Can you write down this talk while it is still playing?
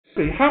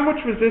See, how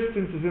much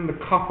resistance is in the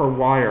copper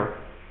wire?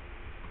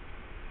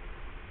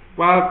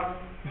 Well,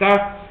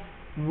 that's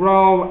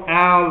rho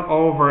L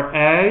over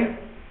A,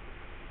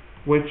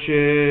 which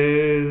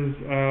is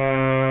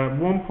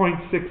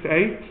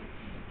 1.68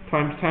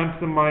 times 10 to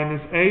the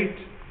minus 8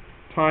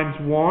 times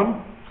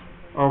 1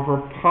 over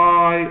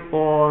pi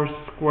r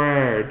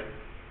squared,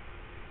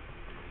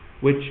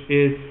 which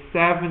is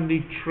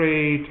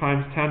 73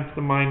 times 10 to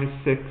the minus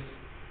 6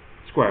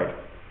 squared.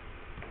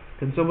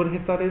 Can someone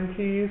hit that in,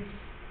 please?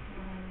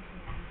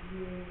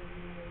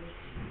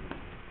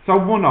 So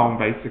 1 ohm,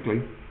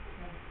 basically.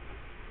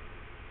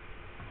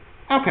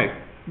 Okay,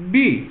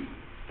 B.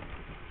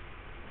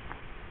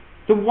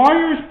 The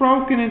wire is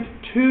broken into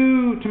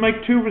two to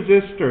make two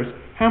resistors.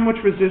 How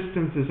much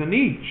resistance is in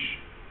each?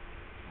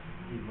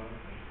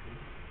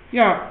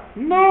 Yeah,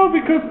 no,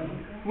 because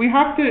we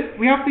have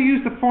to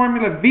use the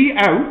formula V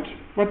out.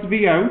 What's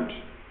V out?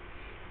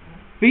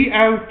 V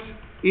out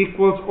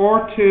equals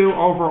R2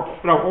 over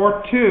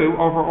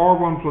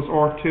R1 plus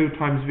R2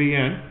 times V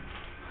in.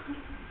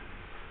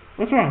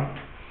 What's wrong?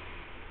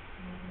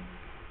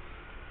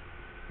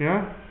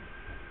 Yeah?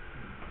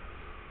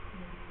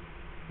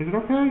 Is it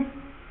okay?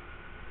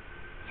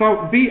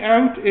 So V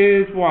out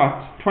is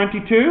what?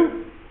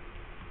 22?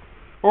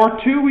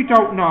 R2 we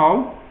don't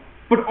know,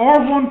 but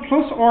R1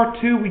 plus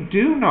R2 we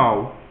do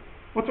know.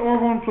 What's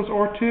R1 plus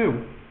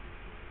R2?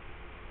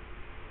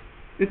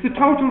 It's the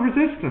total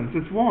resistance,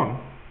 it's 1.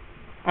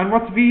 And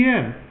what's V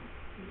in?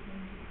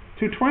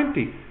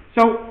 220.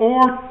 So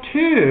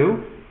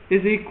R2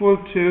 is equal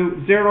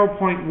to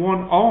 0.1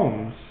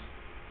 ohms.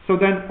 So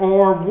then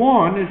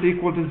R1 is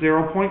equal to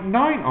 0.9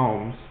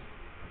 ohms.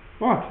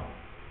 What?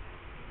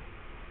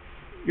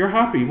 You're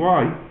happy,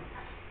 why?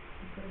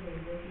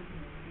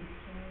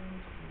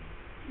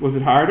 Was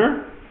it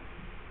harder?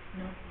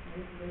 No.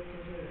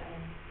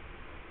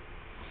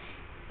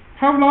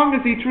 How long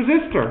is each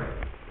resistor?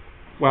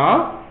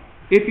 Well,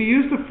 if you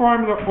use the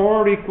formula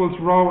R equals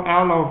rho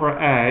L over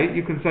A,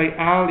 you can say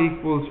L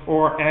equals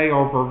RA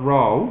over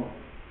rho.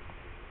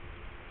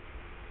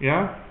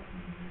 Yeah?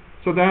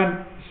 So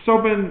then,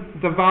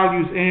 subbing the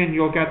values in,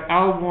 you'll get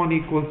L1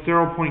 equals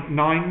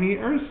 0.9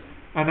 meters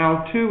and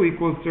L2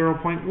 equals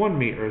 0.1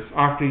 meters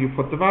after you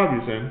put the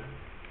values in.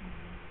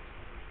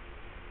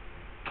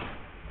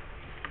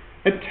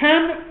 A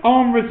 10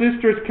 ohm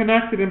resistor is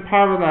connected in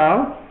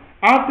parallel.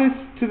 Add this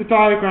to the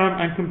diagram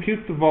and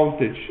compute the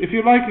voltage. If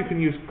you like, you can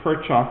use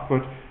Kirchhoff,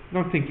 but I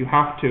don't think you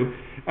have to,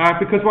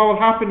 because what will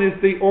happen is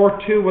the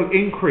R2 will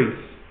increase.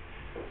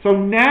 So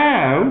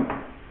now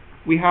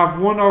we have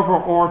 1 over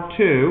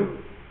R2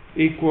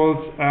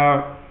 equals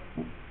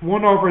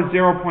 1 over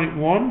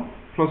 0.1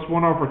 plus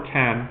 1 over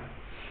 10.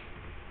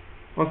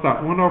 What's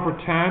that? 1 over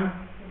 10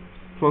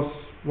 plus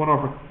 1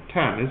 over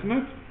 10, isn't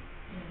it?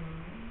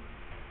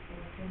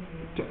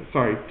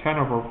 Sorry, 10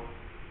 over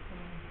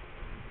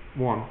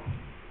 1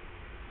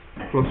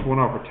 plus 1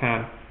 over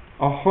 10.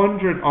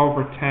 100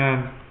 over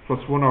 10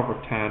 plus 1 over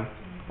 10.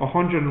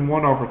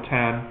 101 over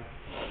 10.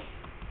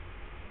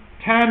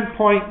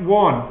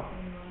 10.1.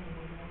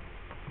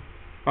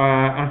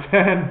 And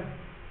then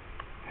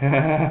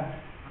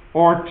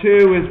R2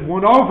 is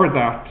 1 over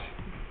that.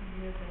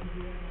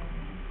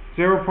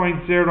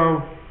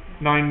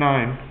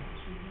 0.099.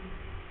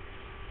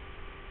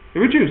 It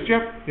reduced,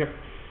 yep.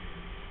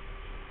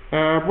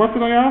 What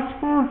did I ask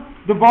for?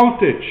 The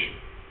voltage.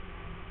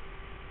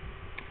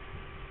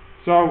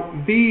 So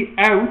V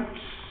out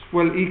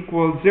will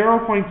equal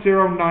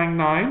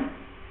 0.099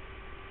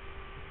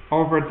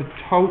 over the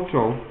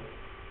total.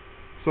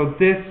 So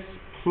this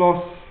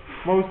plus,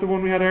 what was the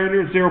one we had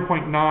earlier?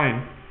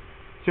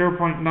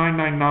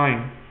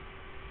 0.999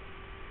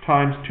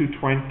 times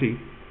 220.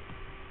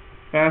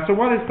 So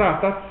what is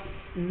that? That's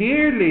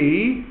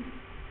nearly,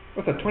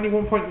 what's that,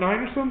 21.9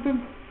 or something?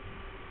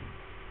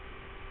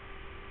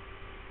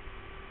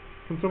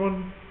 Can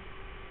someone?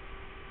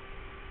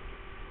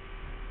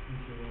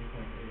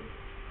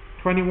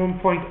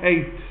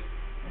 21.8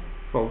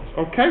 volts.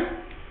 Okay.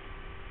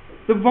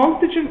 The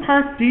voltage in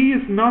part D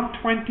is not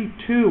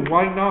 22.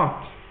 Why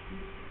not?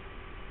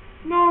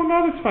 No,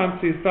 not as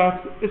fancy as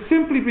that. It's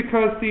simply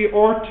because the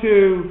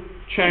R2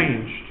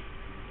 changed.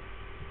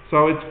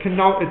 So it's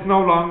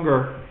no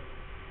longer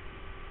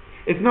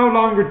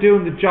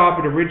doing the job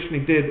it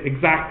originally did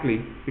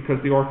exactly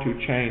because the R2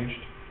 changed.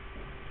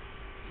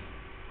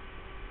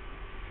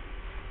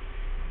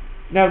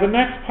 Now the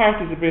next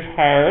part is a bit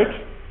hard.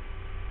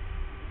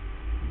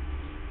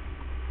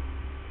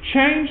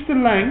 Change the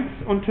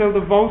lengths until the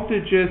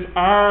voltages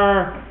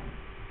are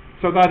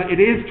so that it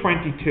is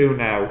 22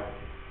 now.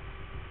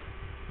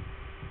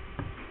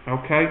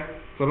 Okay,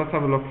 so let's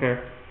have a look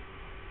here.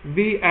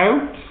 V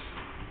out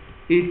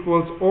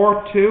equals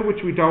R2,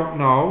 which we don't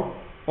know,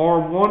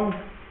 R1,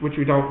 which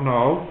we don't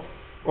know,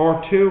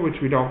 R2,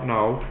 which we don't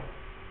know,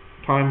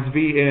 times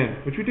V in,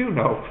 which we do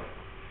know.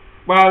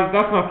 Well,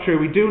 that's not true.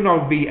 We do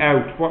know V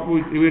out. What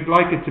we would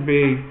like it to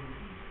be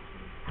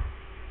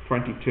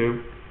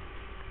 22.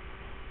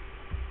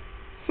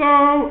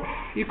 So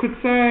you could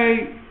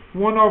say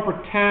 1 over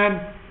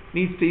 10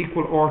 needs to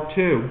equal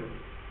R2.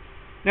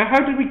 Now how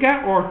did we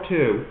get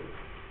R2?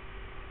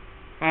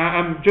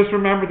 Just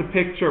remember the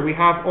picture. We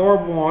have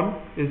R1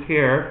 is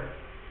here,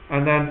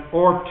 and then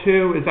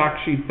R2 is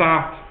actually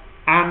that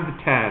and the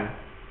 10.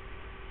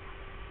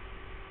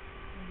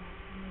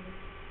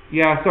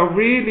 Yeah, so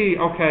really,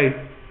 okay,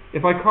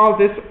 if I call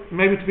this,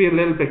 maybe to be a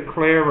little bit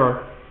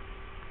clearer,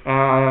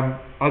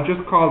 I'll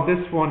just call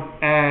this one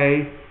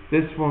A,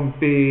 this one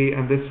B,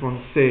 and this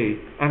one C.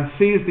 And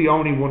C is the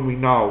only one we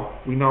know.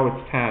 We know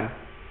it's 10.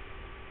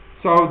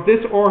 So this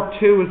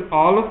R2 is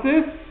all of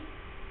this.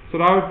 So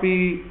that would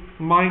be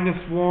minus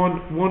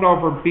 1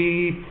 over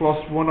B plus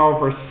 1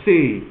 over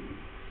C.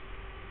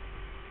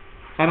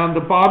 And on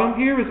the bottom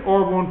here is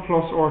R1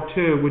 plus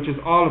R2, which is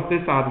all of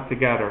this added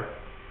together,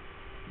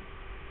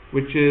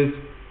 which is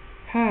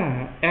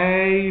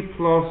A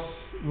plus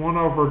 1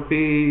 over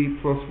B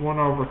plus 1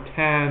 over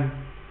 10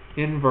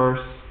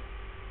 inverse,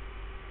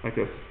 like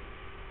this.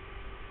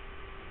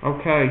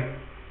 Okay.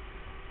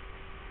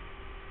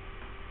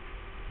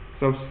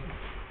 So,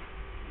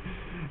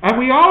 and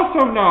we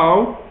also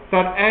know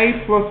that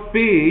A plus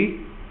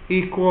B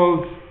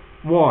equals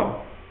 1.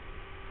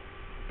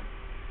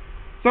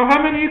 So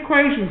how many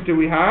equations do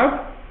we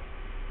have?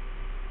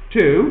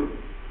 2.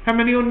 How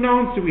many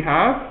unknowns do we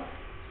have?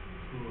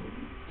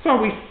 So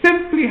we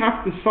simply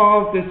have to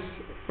solve this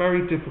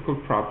very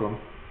difficult problem.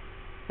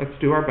 Let's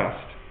do our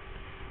best.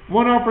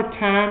 1 over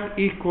 10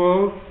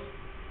 equals,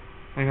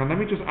 hang on, let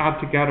me just add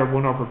together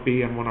 1 over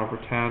B and 1 over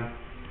 10.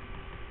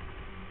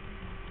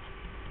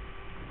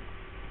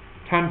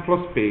 10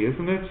 plus B,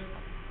 isn't it?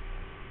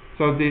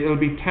 So it'll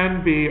be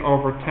 10B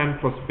over 10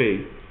 plus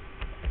B.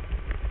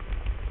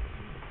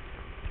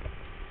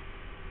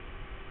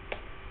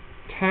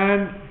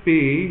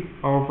 10B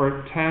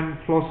over 10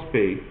 plus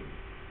B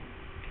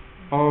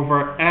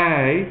over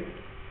A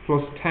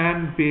plus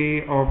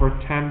 10B over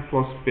 10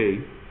 plus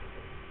B.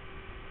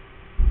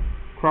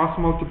 Cross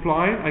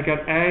multiplying, I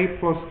get A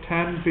plus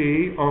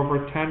 10B over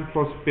 10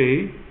 plus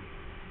B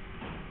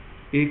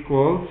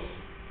equals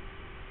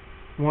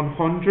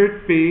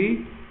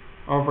 100B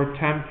over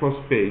 10 plus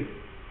B.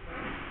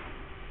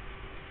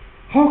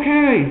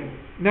 Okay,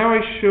 now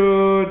I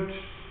should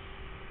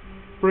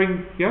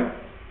bring, yeah?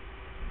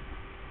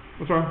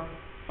 What's wrong?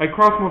 I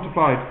cross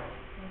multiplied.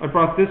 I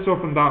brought this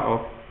up and that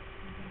up.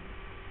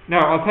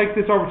 Now I'll take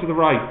this over to the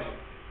right.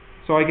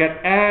 So I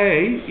get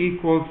A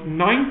equals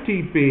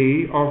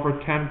 90B over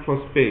 10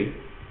 plus B.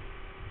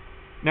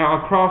 Now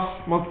I'll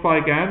cross multiply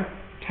again.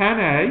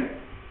 10A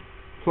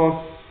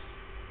plus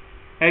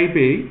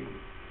AB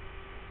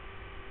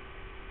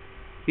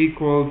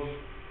equals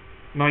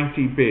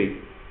 90B.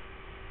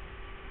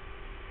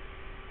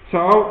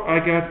 So I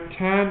get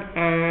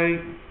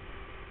 10A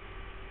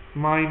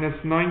minus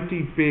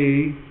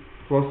 90B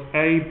plus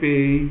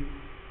AB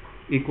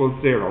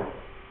equals 0.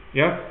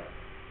 Yes?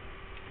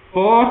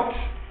 But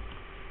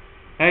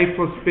A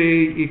plus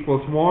B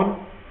equals 1.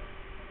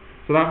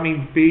 So that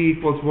means B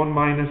equals 1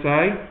 minus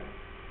A.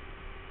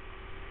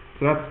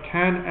 So that's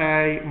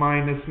 10A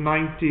minus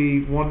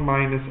 90, 1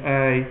 minus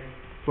A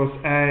plus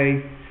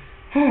A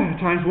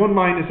times 1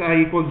 minus A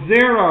equals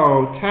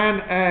 0.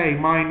 10A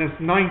minus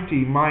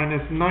 90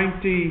 minus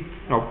 90,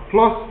 no,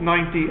 plus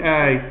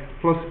 90A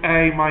plus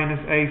A minus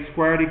A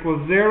squared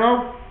equals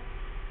 0.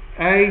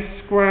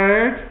 A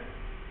squared,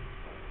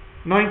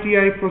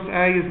 90A plus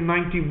A is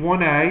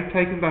 91A.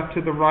 Taking that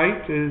to the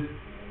right is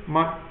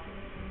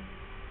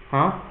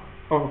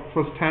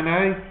plus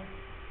 10A.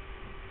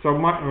 So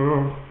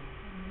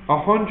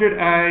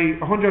 100A,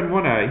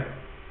 101A,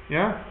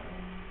 yeah?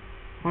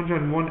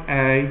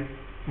 101A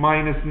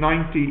minus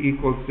 90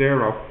 equals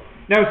 0.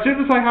 Now as soon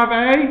as I have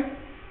A,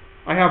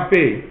 I have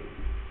B.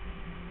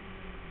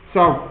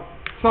 So,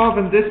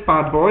 solving this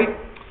bad boy,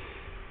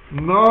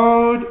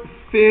 mode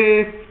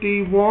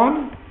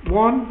 51,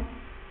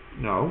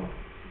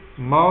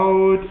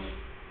 mode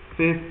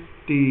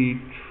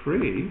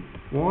 53,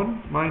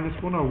 1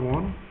 minus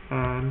 101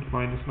 and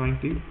minus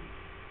 90.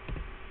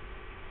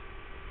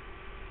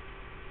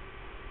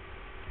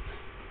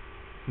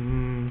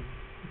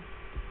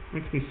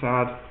 Makes me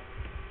sad,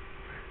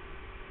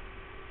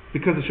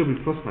 because it should be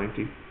plus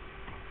 90.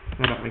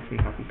 Now that makes me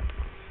happy.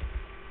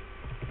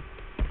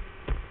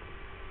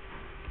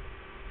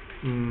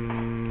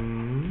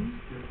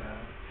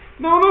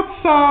 No,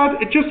 not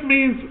sad. It just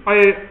means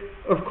I,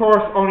 of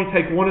course, only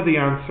take one of the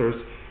answers.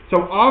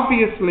 So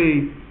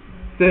obviously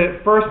the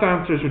first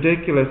answer is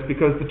ridiculous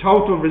because the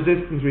total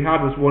resistance we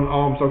had was 1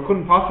 ohm, so it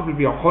couldn't possibly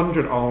be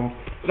 100 ohms.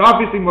 It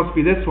obviously must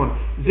be this one,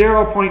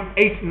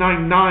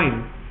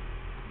 0.899.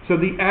 So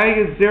the A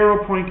is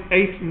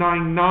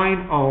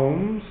 0.899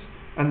 ohms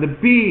and the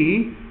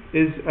B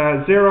is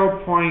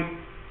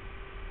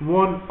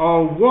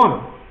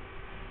 0.101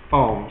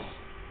 ohms.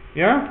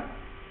 Yeah?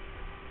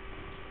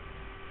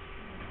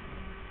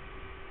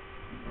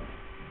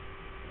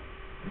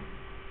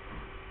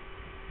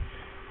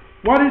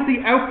 What is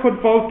the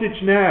output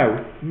voltage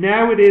now?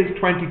 Now it is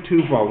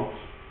 22 volts.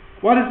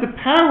 What is the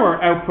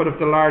power output of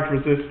the large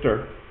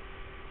resistor?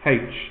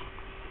 H.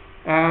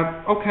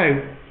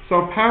 Okay,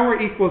 So power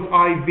equals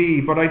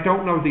IV, but I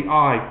don't know the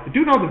I. I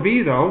do know the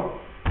V though,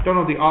 don't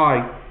know the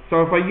I.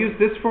 So if I use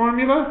this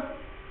formula,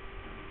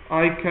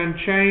 I can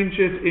change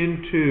it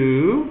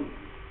into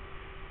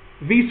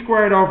V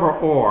squared over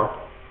R,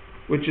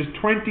 which is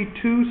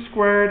 22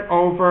 squared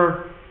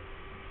over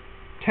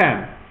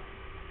 10.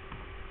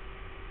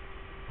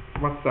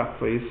 What's that,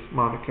 please,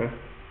 Monica?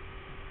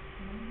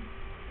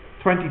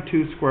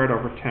 22 squared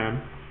over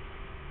 10.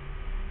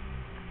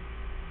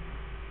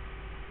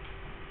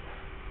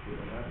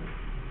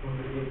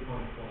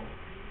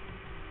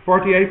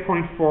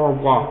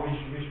 48.4 what?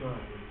 Which one?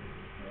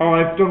 Oh,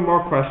 I've done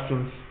more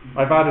questions.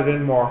 I've added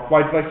in more.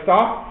 Why did I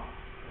stop?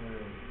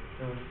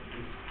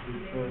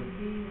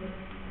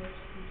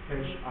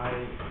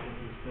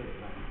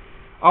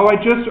 Oh, I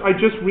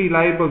just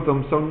relabeled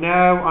them. So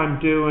now I'm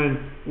doing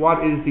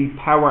what is the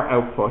power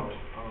output.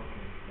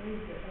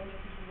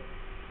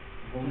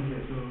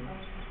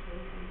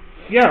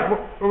 Yeah,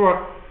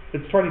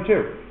 it's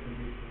 22.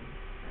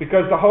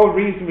 Because the whole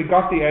reason we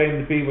got the A and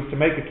the B was to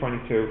make it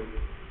 22.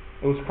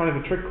 It was kind of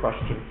a trick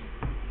question.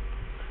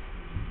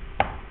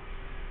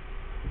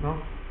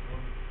 No?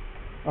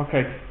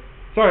 Okay.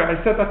 Sorry, I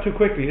said that too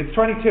quickly. It's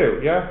 22,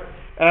 yeah?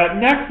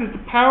 Next is the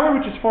power,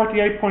 which is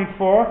 48.4.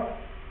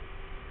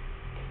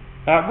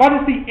 What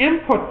is the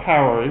input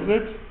power, is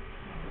it?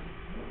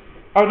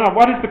 Oh no,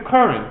 what is the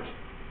current?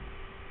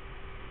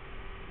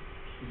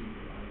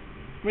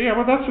 Well, yeah,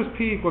 well that's just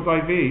P equals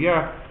IV,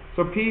 yeah.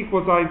 So P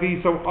equals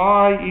IV, so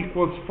I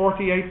equals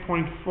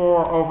 48.4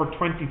 over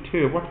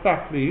 22. What's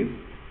that, please?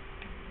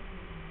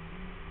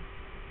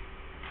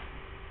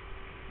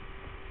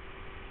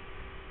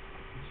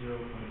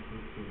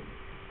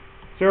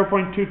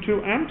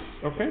 0.22 amps,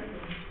 okay.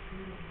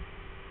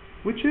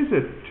 Which is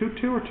it?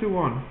 2.2 or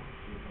 2.1?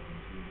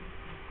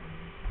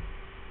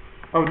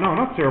 Oh no,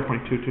 not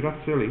 0.22,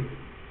 that's silly.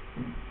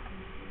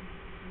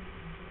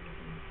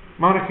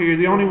 Monica, you're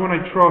the only one I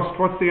trust.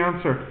 What's the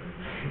answer?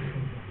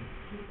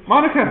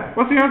 Monica,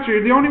 what's the answer?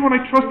 You're the only one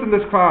I trust in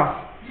this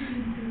class.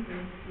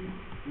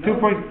 No, the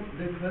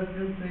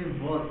question says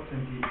what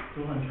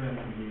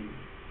 220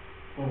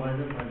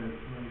 provided by the 220.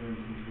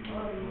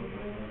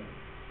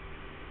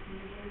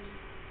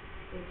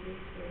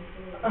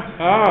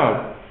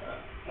 Oh.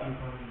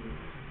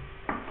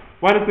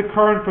 What is the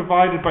current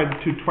provided by the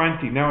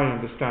 220? Now I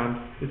understand.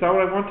 Is that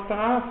what I wanted to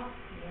ask?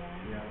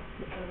 Yeah.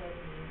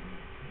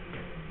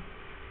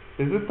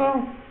 Is it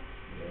though?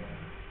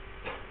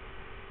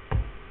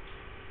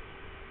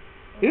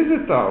 Is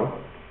it though?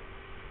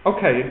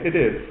 Okay, it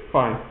is.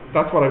 Fine.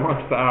 That's what I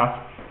wanted to ask.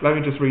 Let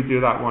me just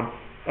redo that one.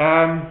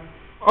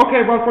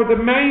 Okay, well for the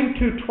main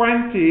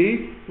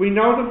 220, we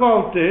know the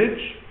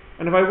voltage,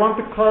 and if I want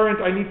the current,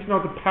 I need to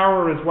know the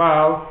power as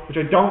well, which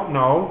I don't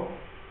know,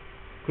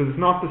 because it's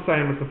not the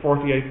same as the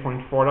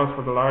 48.4, that's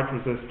for the large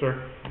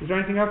resistor. Is there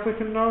anything else I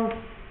can know?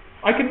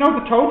 I can know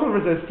the total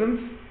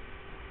resistance.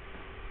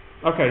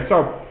 Okay,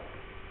 so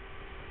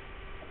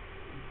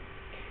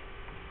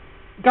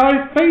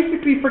guys,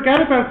 basically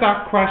forget about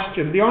that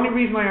question. The only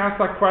reason I asked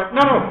that question...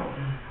 No.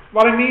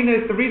 What I mean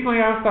is, the reason I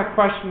asked that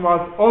question was,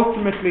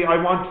 ultimately I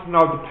wanted to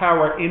know the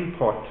power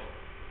input.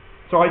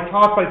 So I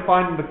thought by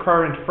finding the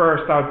current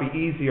first, that would be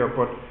easier,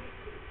 but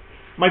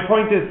my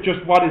point is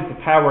just what is the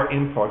power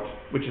input,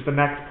 which is the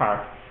next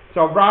part.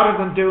 So rather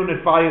than doing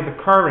it via the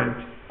current,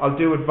 I'll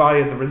do it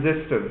via the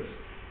resistance.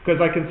 Because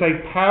I can say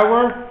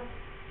power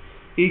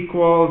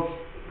equals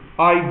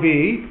IV,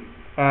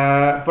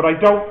 but I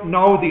don't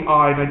know the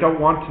I, and I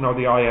don't want to know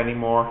the I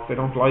anymore, because I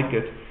don't like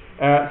it.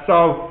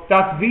 So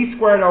that's V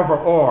squared over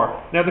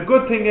R. Now the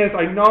good thing is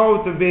I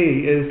know the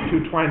V is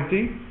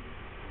 220.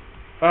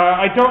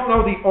 I don't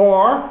know the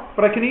R,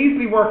 but I can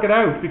easily work it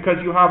out,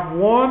 because you have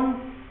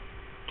 1,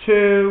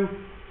 2,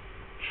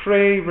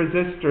 3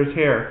 resistors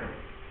here.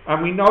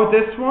 And we know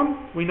this one,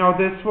 we know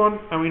this one,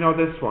 and we know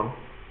this one.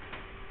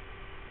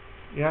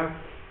 Yeah.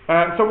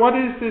 So what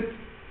is it?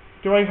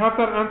 Do I have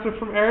that answer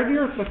from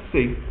earlier? Let's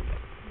see.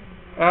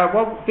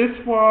 Well, this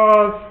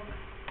was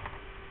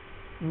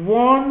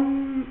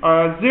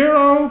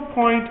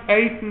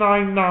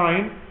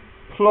 0.899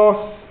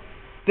 plus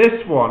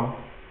this one,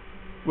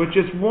 which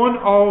is 1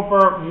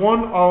 over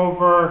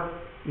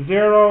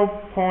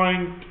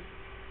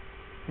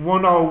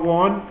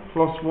 0.101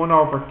 plus 1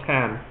 over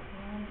 10.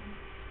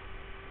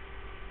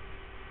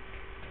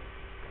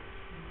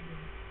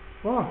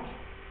 What?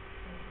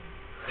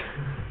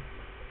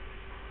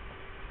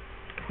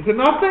 Is it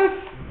not this?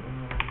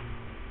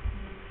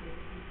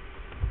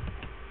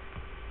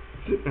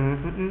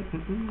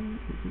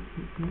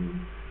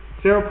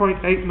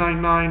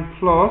 0.899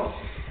 plus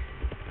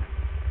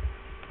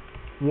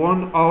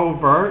 1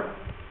 over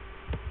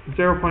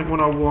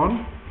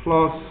 0.101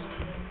 plus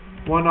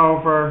 1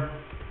 over...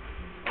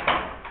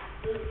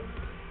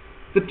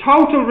 The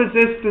total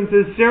resistance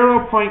is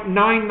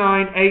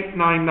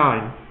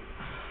 0.99899.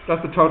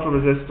 That's the total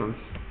resistance.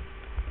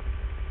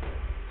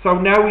 So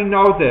now we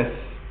know this.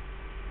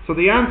 So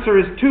the answer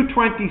is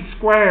 220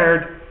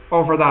 squared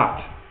over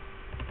that.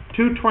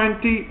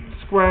 220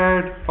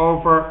 squared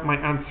over my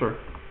answer.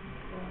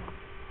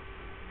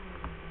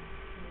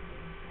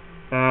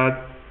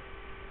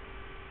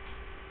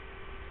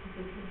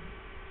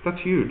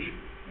 That's huge.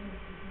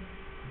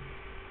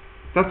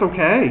 That's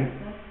okay.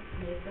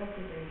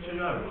 So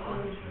you are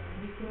wrong.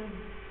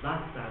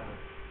 Last 7.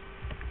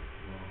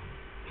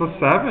 Plus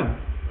 7.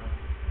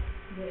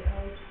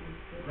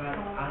 Right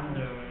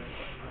under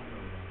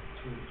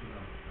 2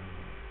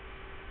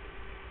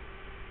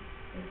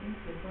 I think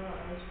the power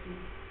output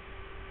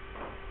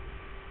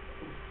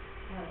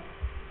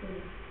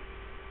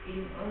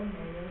in all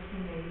my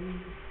working I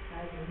use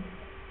 7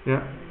 Yeah.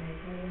 and my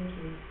current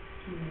was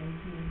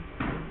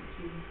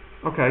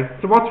 219.2. Okay.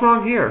 So what's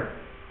wrong here?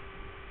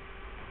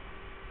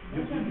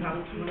 You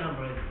have 2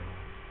 numbers.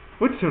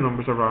 Which two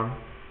numbers are wrong?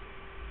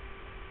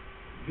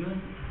 You have to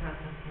have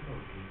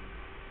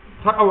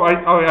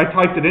I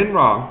typed it in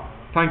wrong.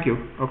 Thank you.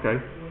 Okay.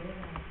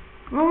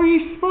 Oh,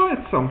 you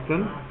spotted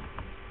something.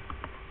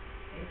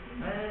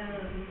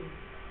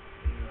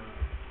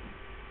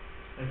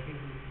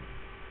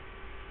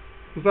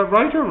 Is that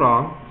right or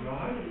wrong?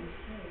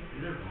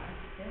 Is it right?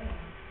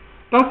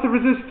 That's the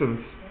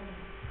resistance.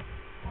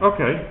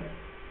 Okay.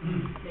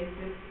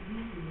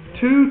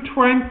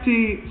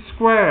 220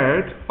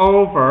 squared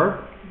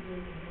over.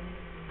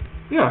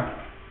 Yeah.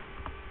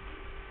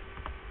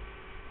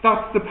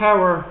 That's the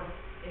power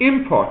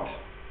input.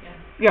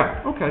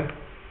 Yeah, okay.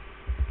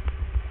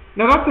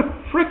 Now that's a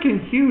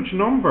freaking huge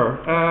number.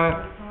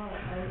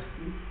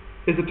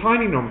 Is a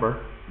tiny number.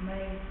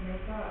 My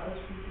power output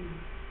is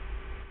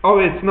Oh,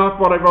 it's not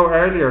what I wrote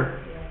earlier.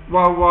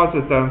 What was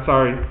it then?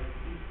 Sorry.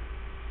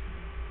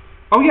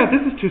 Oh yeah,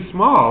 this is too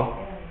small.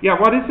 Yeah,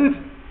 what is it?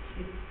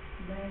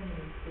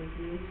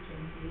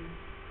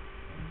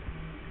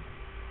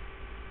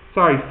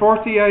 Sorry,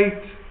 48.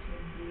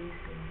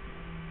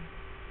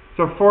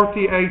 So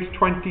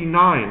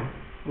 4829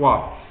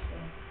 watts.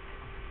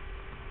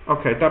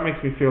 Okay, that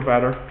makes me feel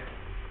better.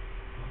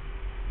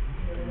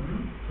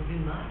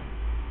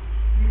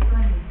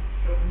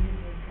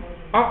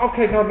 Oh,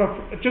 okay, no.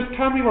 Just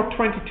tell me what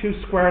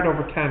 22 squared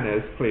over 10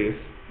 is, please.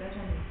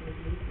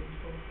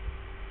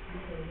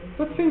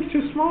 That seems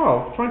too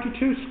small.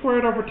 22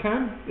 squared over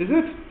 10, is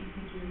it?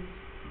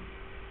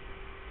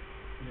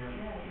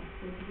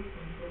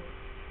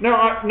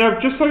 No,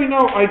 just so you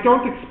know, I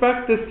don't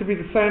expect this to be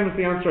the same as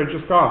the answer I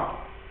just got.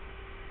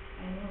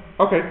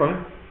 Okay,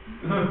 fine.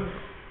 I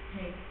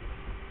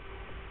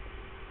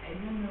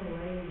don't know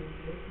why you're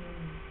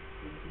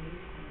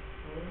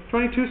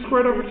getting 22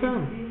 squared over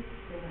 10.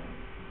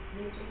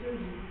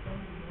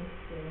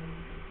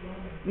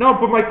 No,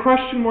 but my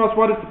question was,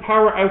 what is the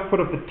power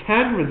output of the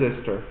 10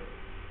 resistor?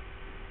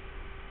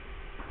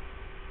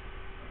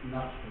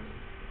 Not sure.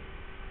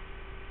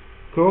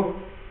 Cool.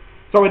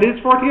 So it is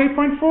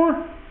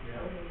 48.4?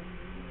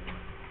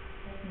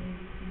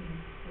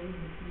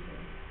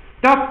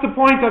 That's the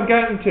point I'm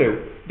getting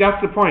to.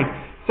 That's the point.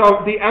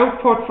 So the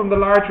output from the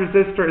large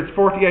resistor is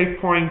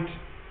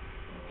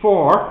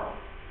 48.4.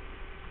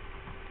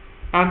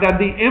 And then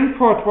the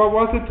input, what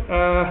was it?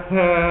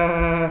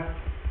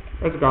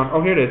 Where's it gone?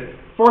 Oh, here it is.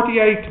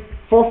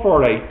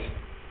 48,448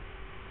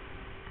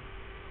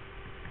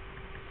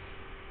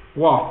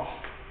 watts.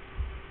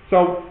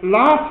 So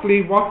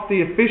lastly, what's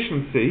the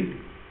efficiency?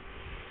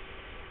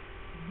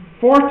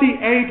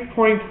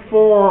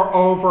 48.4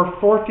 over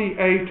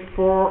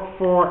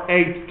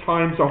 48,448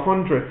 times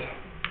 100.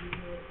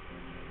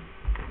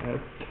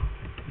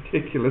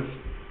 Ridiculous.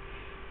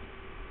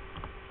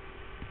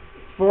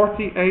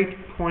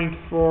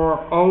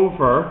 48.4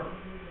 over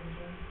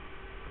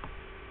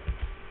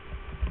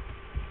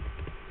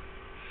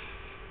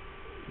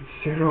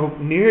 0,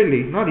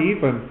 nearly, not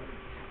even.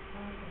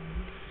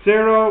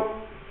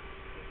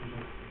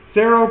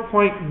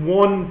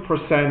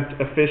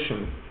 0.1%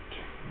 efficient.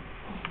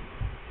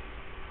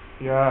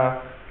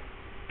 Yeah,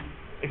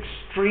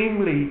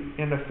 extremely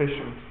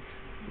inefficient.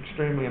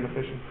 Extremely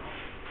inefficient.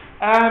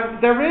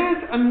 There is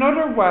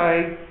another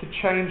way to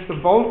change the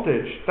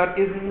voltage that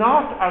is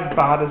not as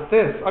bad as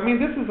this. I mean,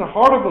 this is a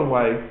horrible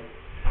way.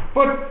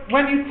 But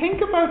when you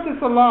think about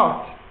this a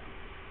lot,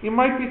 you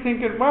might be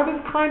thinking, well,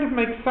 this kind of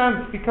makes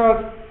sense,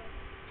 because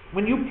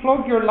when you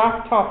plug your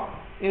laptop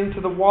into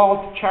the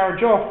wall to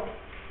charge up,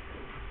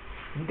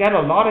 you get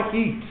a lot of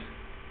heat.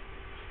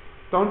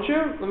 Don't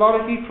you? A lot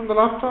of heat from the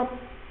laptop?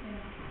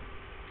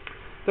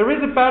 There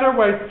is a better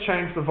way to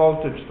change the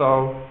voltage,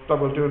 though, that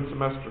we'll do in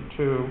semester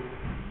 2.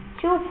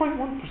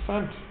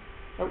 0.1%.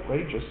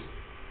 Outrageous.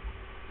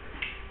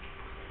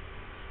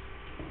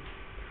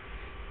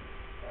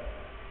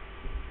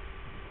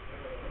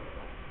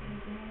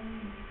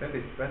 That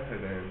is better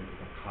than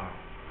the car.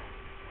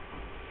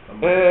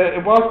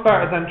 It was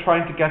better than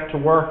trying to get to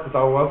work,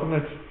 though, wasn't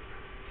it?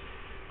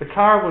 The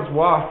car was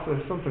what?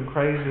 Something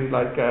crazy,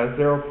 like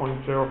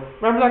 0.0.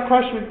 Remember that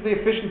question with the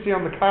efficiency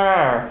on the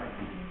car?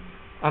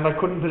 And I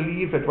couldn't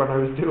believe it when I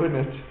was doing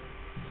it.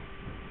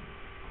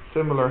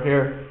 Similar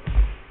here.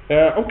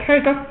 Okay,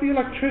 that's the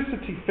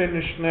electricity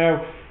finished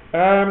now.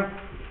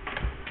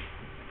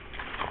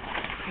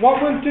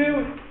 What we'll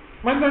do,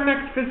 when's our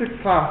next physics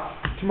class?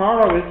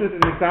 Tomorrow, is it?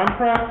 An exam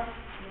prep?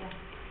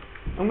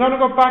 I'm going to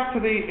go back to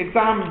the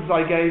exams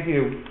I gave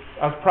you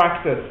as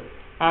practice,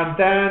 and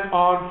then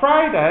on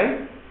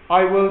Friday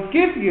I will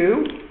give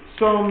you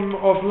some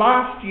of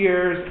last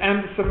year's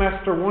end of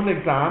semester 1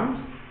 exams,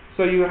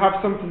 so you have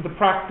something to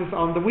practice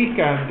on the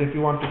weekend if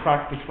you want to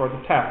practice for the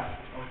test.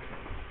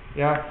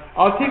 Yeah,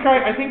 I think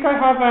I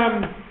have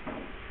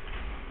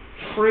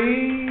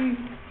 3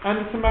 end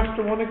of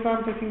semester 1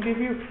 exams I can give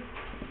you.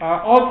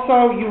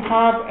 Also, you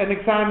have an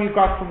exam you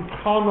got from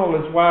Connell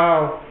as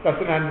well, that's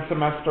an end of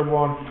semester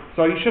 1,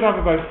 so you should have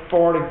about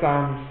 4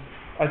 exams.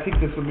 I think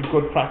this will be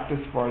good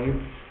practice for you.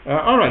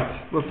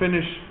 Alright, we'll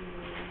finish.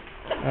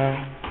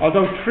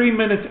 Although 3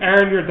 minutes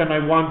earlier than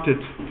I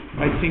wanted,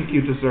 I think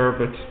you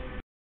deserve it.